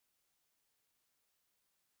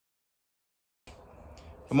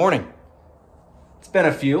Good morning. It's been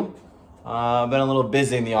a few. Been a little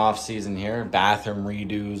busy in the off season here. Bathroom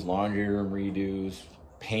redos, laundry room redos,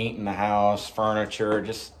 paint in the house, furniture,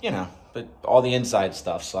 just, but all the inside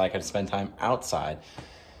stuff so I could spend time outside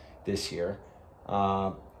this year.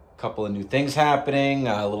 Couple of new things happening.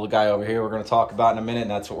 A little guy over here we're going to talk about in a minute,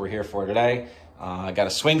 and that's what we're here for today. I got a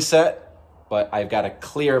swing set, but I've got to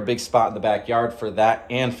clear a big spot in the backyard for that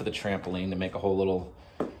and for the trampoline to make a whole little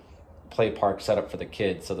play park setup for the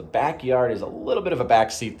kids. So the backyard is a little bit of a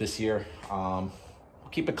backseat this year. We'll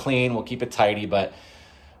keep it clean, we'll keep it tidy, but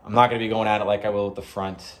I'm not going to be going at it like I will with the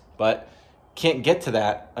front. But can't get to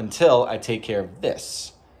that until I take care of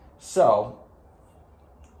this. So,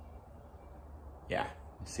 yeah,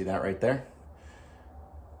 you see that right there?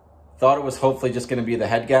 Thought it was hopefully just going to be the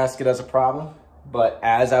head gasket as a problem, but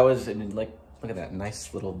as I was, look at that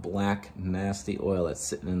nice little black nasty oil that's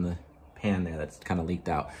sitting in the pan there that's kind of leaked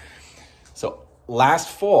out. So last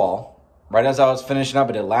fall, right as I was finishing up,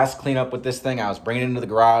 I did last cleanup with this thing. I was bringing it into the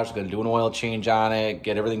garage, going to do an oil change on it,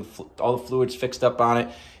 get everything, all the fluids fixed up on it,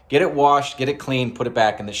 get it washed, get it clean, put it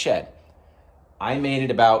back in the shed. I made it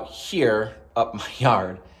about here up my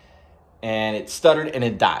yard, and it stuttered and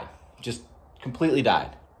it died, just completely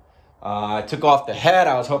died. I took off the head.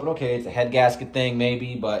 I was hoping, okay, it's a head gasket thing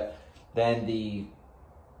maybe, but then the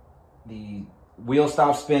wheel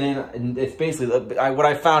stopped spinning, and it's basically what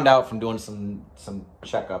I found out from doing some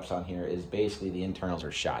checkups on here is basically the internals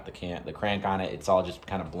are shot. The crank on it, it's all just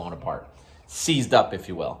kind of blown apart, seized up, if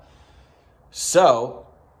you will. So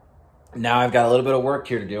now I've got a little bit of work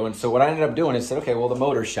here to do, and so what I ended up doing is said, okay, well, the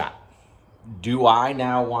motor's shot. Do I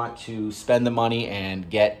now want to spend the money and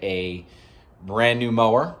get a brand new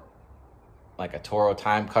mower, like a Toro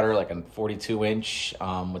time cutter, like a 42-inch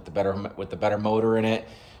with the better motor in it?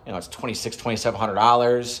 It's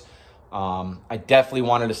 $2,700. I definitely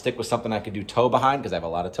wanted to stick with something I could do tow behind because I have a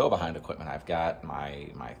lot of tow behind equipment. I've got my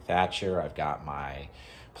Thatcher, I've got my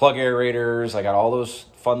plug aerators, I got all those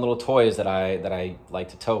fun little toys that I like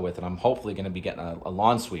to tow with, and I'm hopefully going to be getting a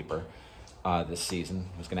lawn sweeper this season.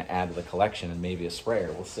 I was going to add to the collection and maybe a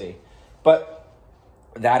sprayer. We'll see. But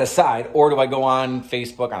that aside, or do I go on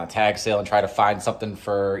Facebook on a tag sale and try to find something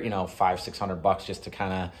for $500-600 just to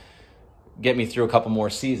kind of get me through a couple more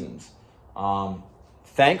seasons?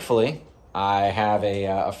 Thankfully, I have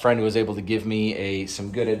a friend who was able to give me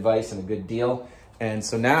some good advice and a good deal. And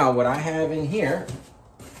so now what I have in here,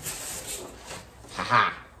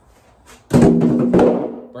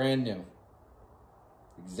 brand new,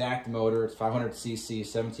 exact motor. It's 500 cc,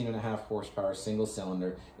 17.5 horsepower, single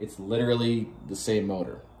cylinder. It's literally the same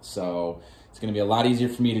motor. So it's going to be a lot easier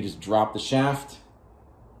for me to just drop the shaft,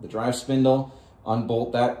 the drive spindle,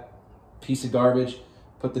 unbolt that piece of garbage,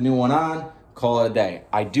 put the new one on, call it a day.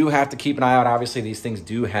 I do have to keep an eye out. Obviously, these things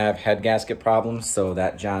do have head gasket problems, so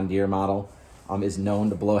that John Deere model is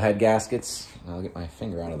known to blow head gaskets. I'll get my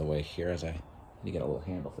finger out of the way here as I need to get a little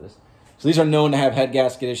handle for this. So these are known to have head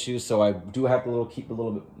gasket issues, so I do have to keep a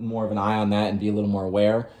little bit more of an eye on that and be a little more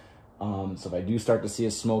aware. So if I do start to see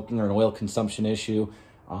a smoking or an oil consumption issue,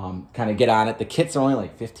 kind of get on it. The kits are only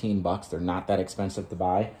like $15. They're not that expensive to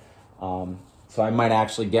buy. So I might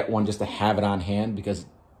actually get one just to have it on hand because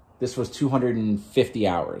this was 250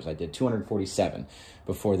 hours. I did 247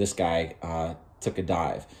 before this guy took a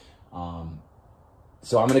dive.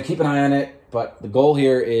 So I'm going to keep an eye on it, but the goal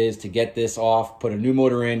here is to get this off, put a new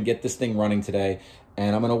motor in, get this thing running today,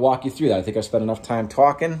 and I'm going to walk you through that. I think I've spent enough time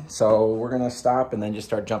talking, so we're going to stop and then just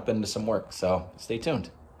start jumping into some work. So stay tuned.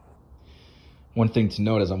 One thing to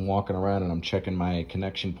note as I'm walking around and I'm checking my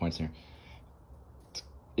connection points here,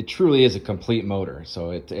 it truly is a complete motor. So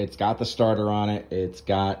it's got the starter on it. It's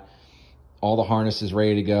got all the harnesses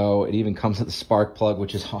ready to go. It even comes with the spark plug,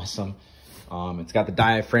 which is awesome. It's got the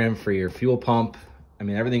diaphragm for your fuel pump. I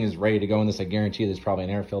mean, everything is ready to go in this. I guarantee there's probably an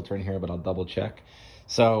air filter in here, but I'll double check.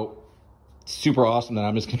 So super awesome that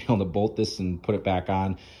I'm just gonna be able to bolt this and put it back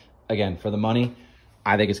on. Again, for the money,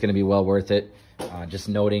 I think it's gonna be well worth it. Just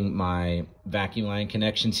noting my vacuum line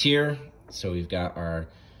connections here. So we've got our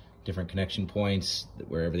different connection points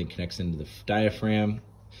where everything connects into the diaphragm,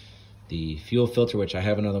 the fuel filter, which I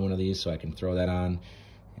have another one of these so I can throw that on.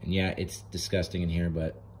 And yeah, it's disgusting in here,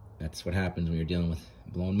 but that's what happens when you're dealing with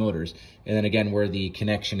blown motors. And then again, where the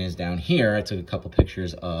connection is down here, I took a couple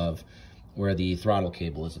pictures of where the throttle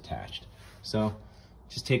cable is attached. So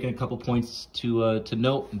just taking a couple points to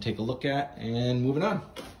note and take a look at and moving on.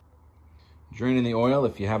 Draining the oil,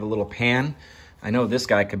 if you have a little pan. I know this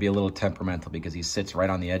guy could be a little temperamental because he sits right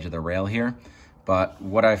on the edge of the rail here. But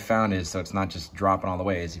what I found is, so it's not just dropping all the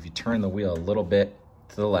way, is if you turn the wheel a little bit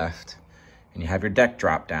to the left and you have your deck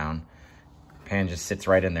drop down, pan just sits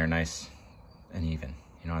right in there nice and even.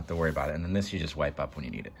 You don't have to worry about it. And then this you just wipe up when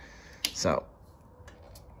you need it. So,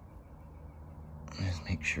 let's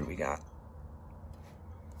make sure we got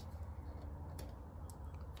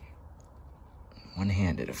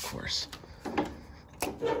one-handed, of course.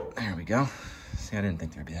 There we go. See, I didn't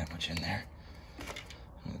think there'd be that much in there.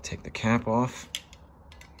 I'm gonna take the cap off.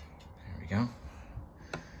 There we go.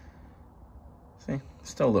 See,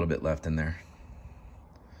 still a little bit left in there.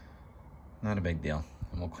 Not a big deal.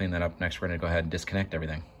 And we'll clean that up next. We're gonna go ahead and disconnect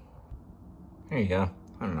everything. There you go.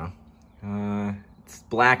 I don't know. It's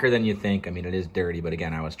blacker than you think. I mean, it is dirty, but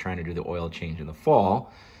again, I was trying to do the oil change in the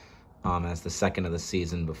fall as the second of the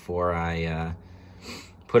season before I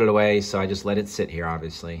put it away. So I just let it sit here,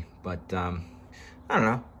 obviously. But I don't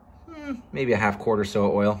know. Maybe a half quart or so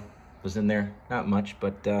of oil was in there. Not much,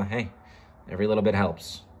 but hey, every little bit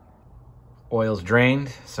helps. Oil's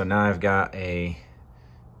drained, so now I've got a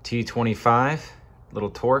T25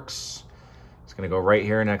 little Torx. It's gonna go right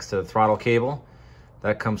here next to the throttle cable.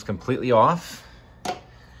 That comes completely off.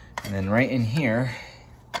 And then right in here,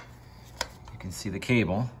 you can see the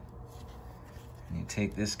cable. And you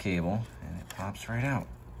take this cable and it pops right out.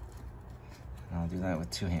 And I'll do that with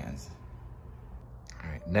two hands. All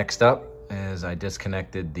right, next up is I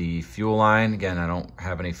disconnected the fuel line. Again, I don't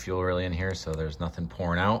have any fuel really in here, so there's nothing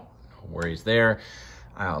pouring out. No worries there.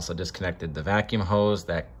 I also disconnected the vacuum hose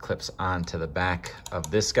that clips onto the back of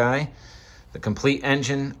this guy. The complete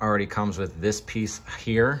engine already comes with this piece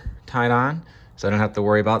here tied on, so I don't have to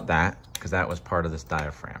worry about that because that was part of this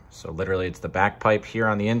diaphragm. So literally it's the back pipe here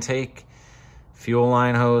on the intake, fuel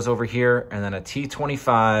line hose over here, and then a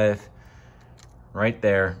T25 right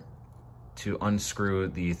there to unscrew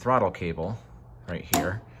the throttle cable right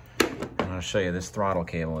here. I'm gonna show you this throttle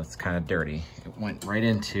cable. It's kind of dirty. It went right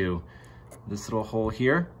into this little hole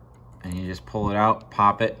here, and you just pull it out,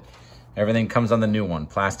 pop it. Everything comes on the new one,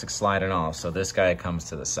 plastic slide and all. So this guy comes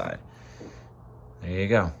to the side. There you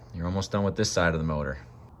go. You're almost done with this side of the motor.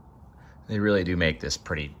 They really do make this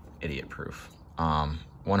pretty idiot-proof.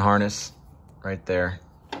 One harness right there.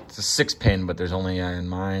 It's a 6-pin, but there's only in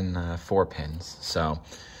mine 4 pins. So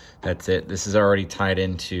that's it. This is already tied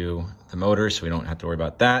into the motor, so we don't have to worry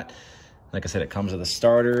about that. Like I said, it comes with a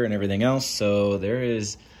starter and everything else, so there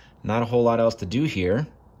is not a whole lot else to do here.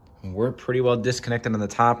 We're pretty well disconnected on the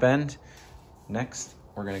top end. Next,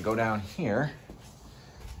 we're gonna go down here.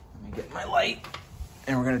 Let me get my light,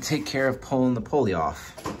 and we're gonna take care of pulling the pulley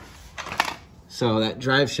off. So that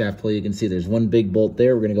drive shaft pulley, you can see there's one big bolt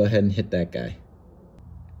there. We're gonna go ahead and hit that guy.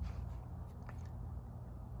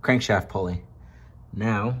 Crankshaft pulley.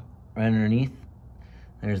 Now, right underneath,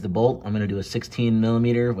 there's the bolt. I'm gonna do a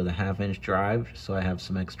 16mm with a 1/2-inch drive, so I have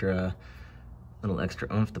some little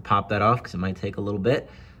extra oomph to pop that off because it might take a little bit.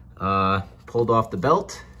 Pulled off the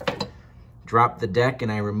belt, dropped the deck,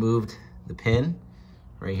 and I removed the pin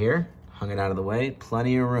right here, hung it out of the way.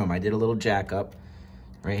 Plenty of room. I did a little jack up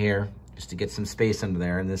right here just to get some space under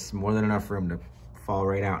there, and this is more than enough room to fall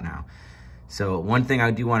right out now. So one thing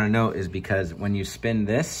I do want to note is because when you spin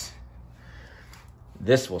this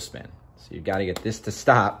will spin. So you've got to get this to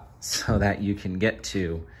stop so that you can get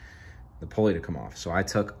to the pulley to come off. So I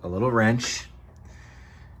took a little wrench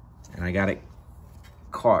and I got it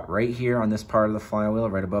caught right here on this part of the flywheel,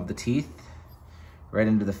 right above the teeth, right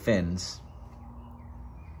into the fins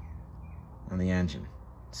on the engine.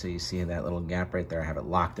 So you see that little gap right there, I have it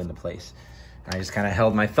locked into place. I just kind of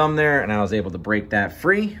held my thumb there and I was able to break that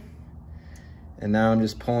free. And now I'm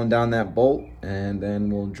just pulling down that bolt and then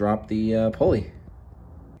we'll drop the pulley.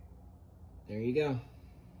 There you go.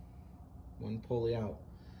 One pulley out.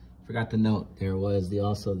 Forgot to note, there was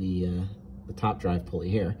also the top drive pulley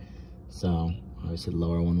here. So obviously the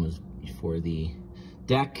lower one was for the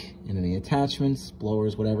deck and any attachments,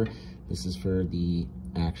 blowers, whatever. This is for the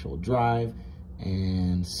actual drive.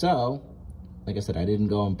 And so, like I said, I didn't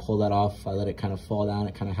go and pull that off. I let it kind of fall down.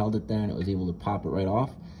 It kind of held it there and it was able to pop it right off.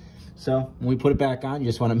 So when we put it back on, you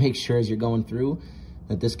just want to make sure as you're going through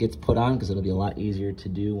that this gets put on because it'll be a lot easier to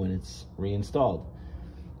do when it's reinstalled.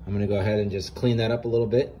 I'm going to go ahead and just clean that up a little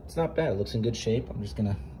bit. It's not bad. It looks in good shape. I'm just going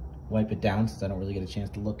to wipe it down since I don't really get a chance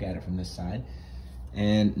to look at it from this side.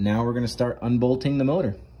 And now we're going to start unbolting the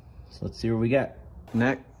motor. So let's see what we got.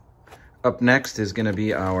 Up next is going to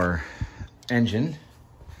be our engine.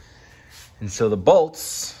 And so the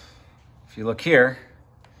bolts, if you look here,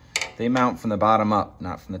 they mount from the bottom up,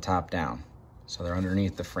 not from the top down. So they're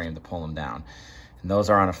underneath the frame to pull them down. And those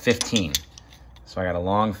are on a 15. So I got a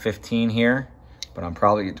long 15 here, but I'm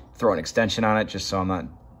probably throwing an extension on it just so I'm not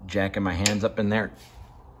jacking my hands up in there.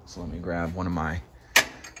 So let me grab one of my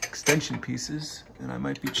extension pieces, and I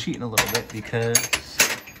might be cheating a little bit because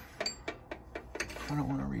I don't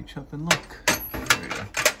want to reach up and look. There we go.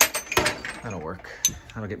 That'll work.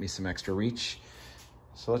 That'll get me some extra reach.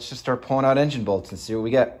 So let's just start pulling out engine bolts and see what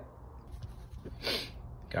we get.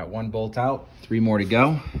 Got one bolt out, 3 more to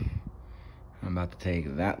go. I'm about to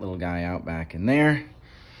take that little guy out back in there.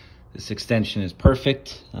 This extension is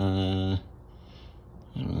perfect. I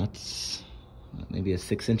don't know, that's maybe a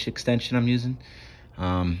 6-inch extension I'm using.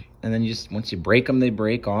 And then you just, once you break them, they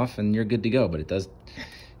break off and you're good to go. But it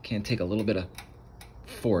can't take a little bit of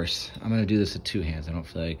force. I'm gonna do this with 2 hands. I don't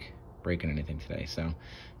feel like breaking anything today, so.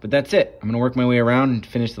 But that's it. I'm gonna work my way around and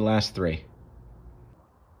finish the last 3.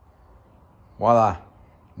 Voila.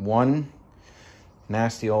 One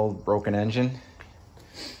nasty old broken engine.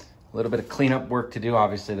 A little bit of cleanup work to do.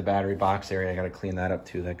 Obviously the battery box area, I gotta clean that up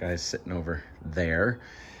too. That guy's sitting over there.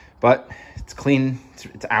 But it's clean,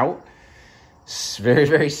 it's out. It's very,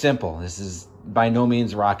 very simple. This is by no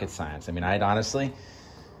means rocket science. I mean, I'd honestly,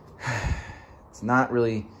 it's not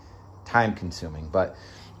really time consuming. But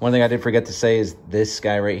one thing I did forget to say is this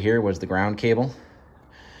guy right here was the ground cable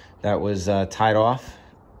that was tied off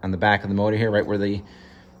on the back of the motor here, right where the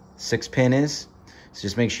 6-pin is. So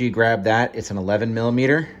just make sure you grab that. It's an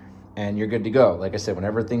 11mm and you're good to go. Like I said,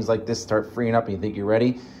 whenever things like this start freeing up and you think you're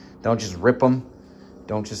ready, don't just rip them.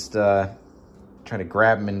 Don't just try to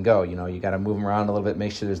grab them and go. You know, you got to move them around a little bit,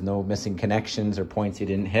 make sure there's no missing connections or points you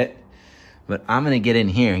didn't hit. But I'm going to get in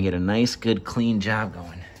here and get a nice, good, clean job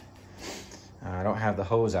going. I don't have the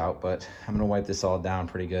hose out, but I'm going to wipe this all down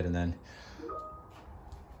pretty good, and then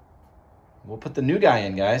we'll put the new guy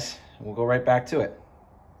in, guys. We'll go right back to it.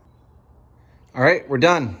 All right, we're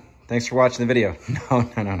done. Thanks for watching the video. No,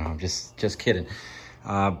 I'm just kidding.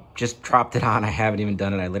 Just dropped it on. I haven't even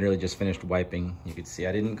done it. I literally just finished wiping. You can see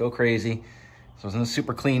I didn't go crazy. So it wasn't a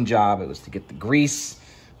super clean job. It was to get the grease,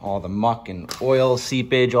 all the muck and oil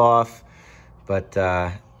seepage off. But,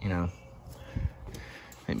 you know,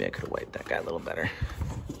 maybe I could have wiped that guy a little better.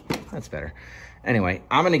 That's better. Anyway,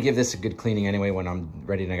 I'm going to give this a good cleaning anyway when I'm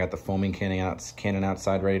ready and I got the foaming cannon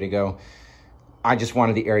outside ready to go. I just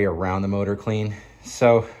wanted the area around the motor clean.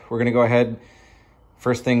 So we're going to go ahead.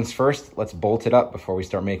 First things first, let's bolt it up before we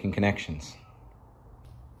start making connections.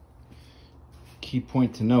 Key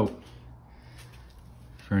point to note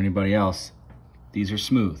for anybody else, these are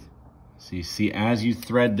smooth. So you see, as you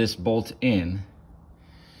thread this bolt in,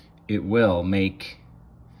 it will make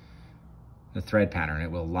the thread pattern. It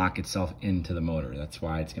will lock itself into the motor. That's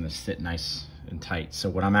why it's gonna sit nice and tight. So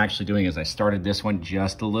what I'm actually doing is I started this one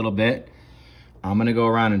just a little bit. I'm gonna go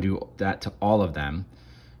around and do that to all of them.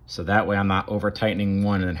 So that way I'm not over tightening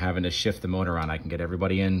one and then having to shift the motor around. I can get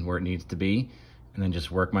everybody in where it needs to be and then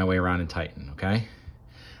just work my way around and tighten, okay?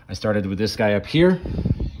 I started with this guy up here.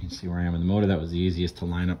 You can see where I am in the motor. That was the easiest to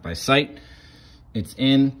line up by sight. It's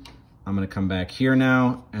in. I'm gonna come back here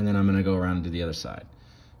now and then I'm gonna go around and do the other side.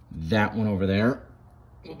 That one over there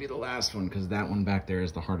will be the last one because that one back there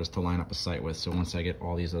is the hardest to line up a sight with. So once I get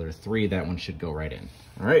all these other 3, that one should go right in.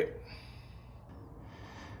 All right.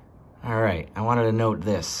 All right, I wanted to note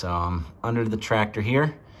this. So I'm under the tractor here,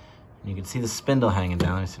 and you can see the spindle hanging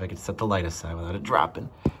down. Let me see if I can set the light aside without it dropping.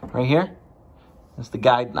 Right here, that's the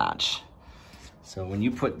guide notch. So when you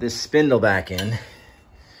put this spindle back in,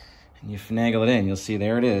 and you finagle it in, you'll see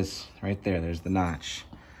there it is, right there, there's the notch,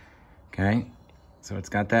 okay? So it's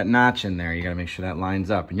got that notch in there. You gotta make sure that lines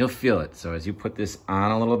up, and you'll feel it. So as you put this on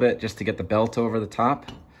a little bit, just to get the belt over the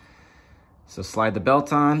top, so slide the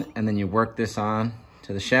belt on, and then you work this on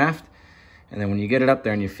to the shaft. And then when you get it up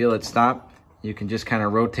there and you feel it stop, you can just kind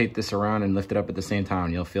of rotate this around and lift it up at the same time.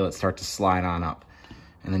 And you'll feel it start to slide on up.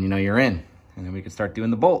 And then you know you're in. And then we can start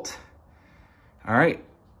doing the bolt. All right,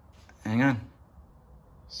 hang on.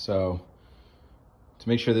 So to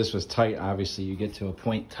make sure this was tight, obviously you get to a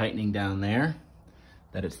point tightening down there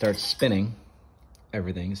that it starts spinning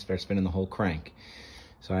everything. It starts spinning the whole crank.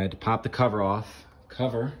 So I had to pop the cover off.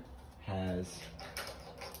 Cover has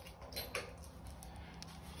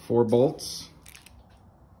 4 bolts,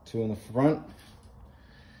 2 in the front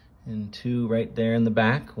and 2 right there in the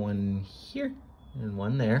back, 1 here and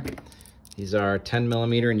 1 there. These are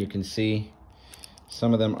 10mm, and you can see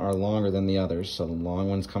some of them are longer than the others. So the long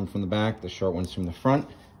ones come from the back, the short ones from the front.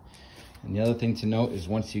 And the other thing to note is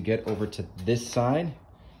once you get over to this side,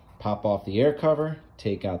 pop off the air cover,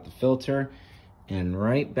 take out the filter, and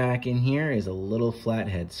right back in here is a little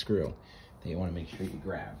flathead screw that you want to make sure you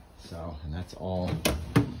grab. So, and that's all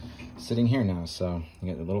sitting here now. So you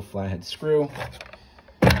got the little flathead screw,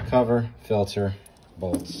 cover, filter,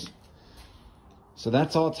 bolts. So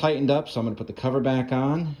that's all tightened up. So I'm gonna put the cover back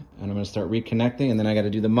on and I'm gonna start reconnecting, and then I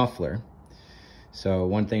gotta do the muffler. So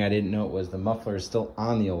one thing I didn't note was the muffler is still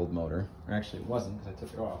on the old motor. Or actually it wasn't because I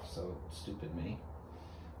took it off, so stupid me.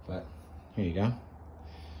 But here you go.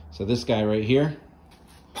 So this guy right here,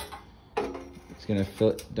 it's gonna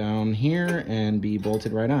fit down here and be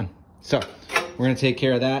bolted right on. So we're gonna take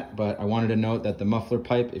care of that, but I wanted to note that the muffler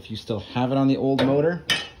pipe, if you still have it on the old motor,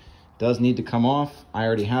 does need to come off. I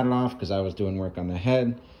already had it off because I was doing work on the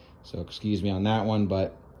head, so excuse me on that one,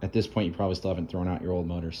 but at this point you probably still haven't thrown out your old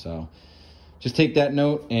motor, so just take that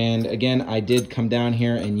note. And again, I did come down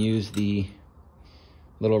here and use the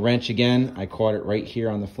little wrench again. I caught it right here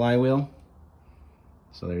on the flywheel.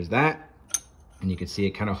 So there's that. And you can see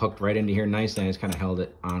it kind of hooked right into here nicely. I just kind of held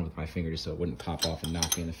it on with my finger just so it wouldn't pop off and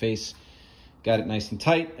knock me in the face. Got it nice and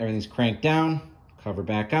tight. Everything's cranked down. Cover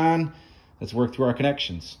back on. Let's work through our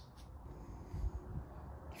connections.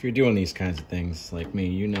 If you're doing these kinds of things like me,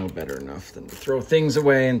 you know better enough than to throw things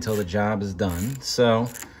away until the job is done. So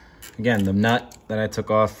again, the nut that I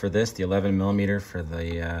took off for this, the 11mm for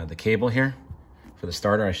the cable here, for the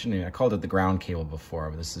starter, I called it the ground cable before,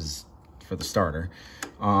 but this is for the starter.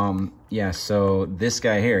 Yeah, so this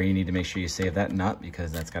guy here, you need to make sure you save that nut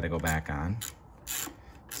because that's got to go back on.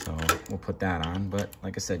 So we'll put that on, but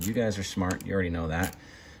like I said, you guys are smart, you already know that.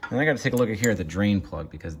 And I got to take a look at here at the drain plug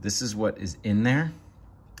because this is what is in there.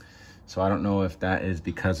 So I don't know if that is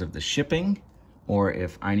because of the shipping or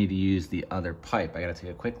if I need to use the other pipe. I got to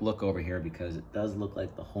take a quick look over here because it does look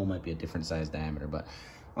like the hole might be a different size diameter, but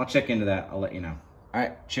I'll check into that. I'll let you know. All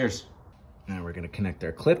right, cheers. Now we're going to connect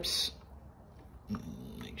our clips.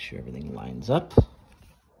 Make sure everything lines up.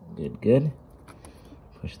 Good, good.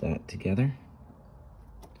 Push that together.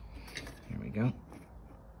 There we go.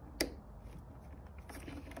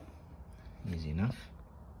 Easy enough.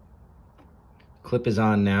 Clip is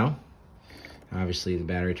on now. Obviously the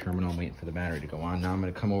battery terminal, I'm waiting for the battery to go on. Now I'm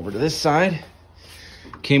gonna come over to this side.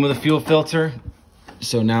 Came with a fuel filter.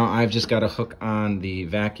 So now I've just got to hook on the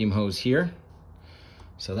vacuum hose here.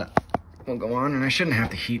 So that will go on, and I shouldn't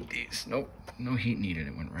have to heat these. Nope, no heat needed,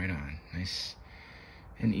 it went right on. Nice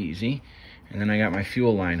and easy. And then I got my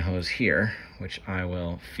fuel line hose here, which I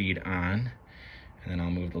will feed on, and then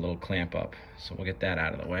I'll move the little clamp up. So we'll get that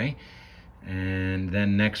out of the way. And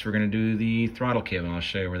then next we're gonna do the throttle cable, and I'll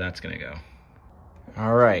show you where that's gonna go.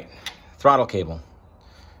 All right, throttle cable.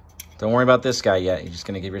 Don't worry about this guy yet. You're just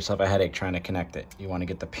gonna give yourself a headache trying to connect it. You wanna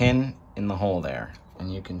get the pin in the hole there.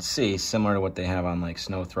 And you can see, similar to what they have on like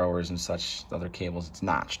snow throwers and such, other cables, it's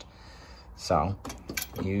notched. So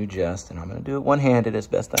you just, and I'm gonna do it one-handed as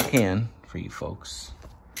best I can for you folks.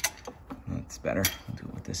 That's better, I'll do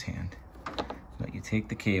it with this hand. But you take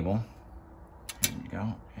the cable, there you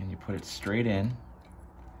go, and you put it straight in,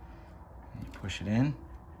 and you push it in.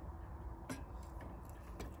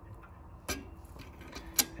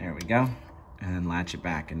 There we go, and then latch it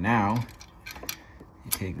back. And now, you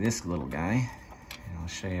take this little guy, and I'll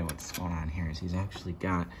show you what's going on here. Is he's actually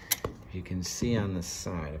got, if you can see on the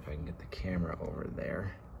side, if I can get the camera over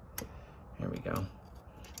there, there we go.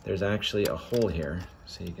 There's actually a hole here,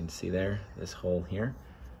 so you can see there, this hole here.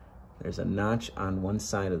 There's a notch on one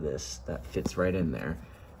side of this that fits right in there,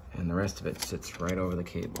 and the rest of it sits right over the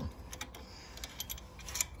cable.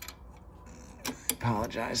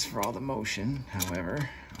 Apologize for all the motion, however,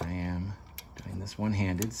 I am doing this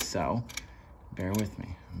one-handed, so bear with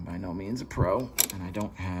me. I'm by no means a pro, and I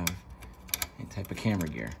don't have any type of camera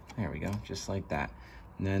gear. There we go, just like that.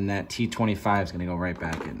 And then that T25 is gonna go right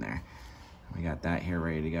back in there. We got that here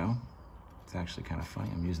ready to go. It's actually kind of funny.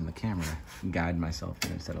 I'm using the camera to guide myself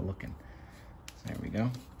here instead of looking. There we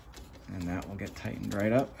go. And that will get tightened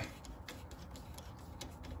right up.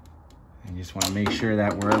 And you just want to make sure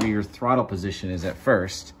that wherever your throttle position is at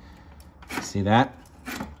first, see that?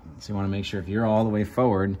 So you want to make sure if you're all the way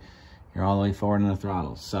forward, you're all the way forward in the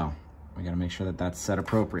throttle. So we got to make sure that that's set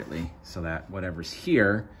appropriately so that whatever's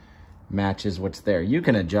here matches what's there. You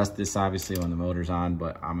can adjust this obviously when the motor's on,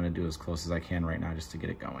 but I'm going to do as close as I can right now just to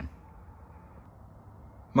get it going.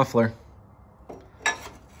 Muffler.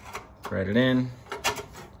 Thread it in.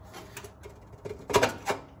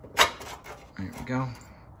 There we go.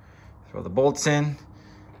 Throw the bolts in.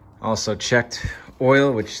 Also checked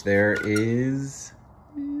oil, which there is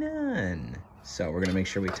none. So we're gonna make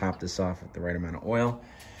sure we top this off with the right amount of oil.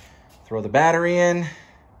 Throw the battery in.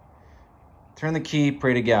 Turn the key,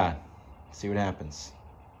 pray to God. See what happens.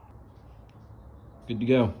 Good to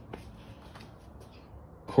go.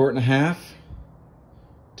 1.5 quart,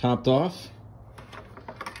 topped off.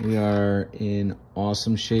 We are in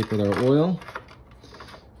awesome shape with our oil.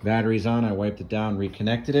 Battery's on, I wiped it down,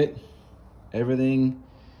 reconnected it. Everything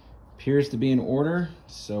appears to be in order,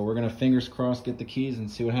 so we're gonna fingers crossed get the keys and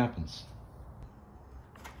see what happens.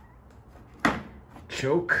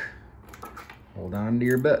 Choke, hold on to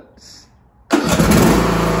your butts.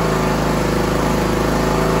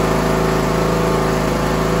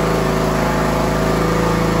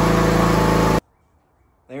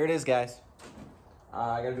 is, guys.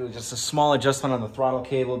 I gotta do just a small adjustment on the throttle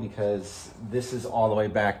cable because this is all the way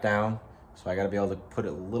back down. So I gotta be able to put it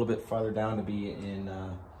a little bit farther down to be in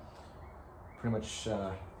pretty much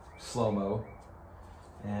slow-mo.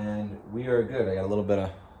 And we are good. I got a little bit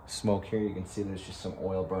of smoke here. You can see there's just some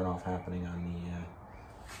oil burn off happening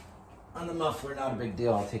on the muffler. Not a big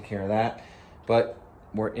deal. I'll take care of that. But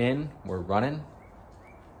we're in, we're running.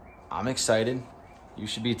 I'm excited. You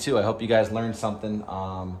should be too. I hope you guys learned something.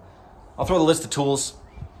 I'll throw the list of tools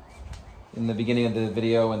in the beginning of the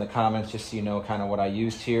video in the comments just so you know kind of what I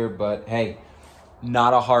used here. But hey,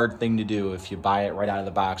 not a hard thing to do if you buy it right out of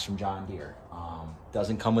the box from John Deere.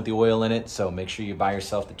 Doesn't come with the oil in it, so make sure you buy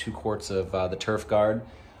yourself the 2 quarts of the Turf Guard.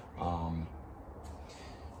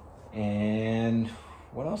 And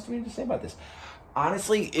what else do we need to say about this?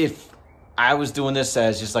 Honestly, if I was doing this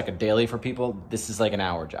as just like a daily for people, this is like an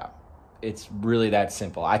hour job. It's really that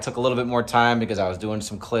simple. I took a little bit more time because I was doing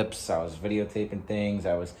some clips, I was videotaping things,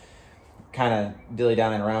 I was kind of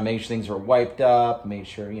dilly-dallying around, made sure things were wiped up, made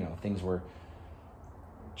sure, you know, things were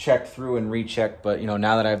checked through and rechecked. But, you know,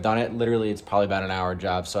 now that I've done it, literally it's probably about an hour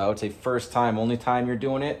job. So I would say first time, only time you're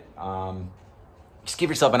doing it, just give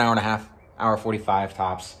yourself an hour and a half, hour 45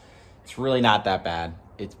 tops. It's really not that bad.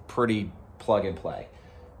 It's pretty plug and play.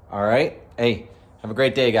 All right. Hey, have a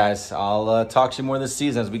great day, guys. I'll talk to you more this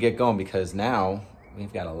season as we get going because now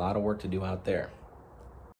we've got a lot of work to do out there.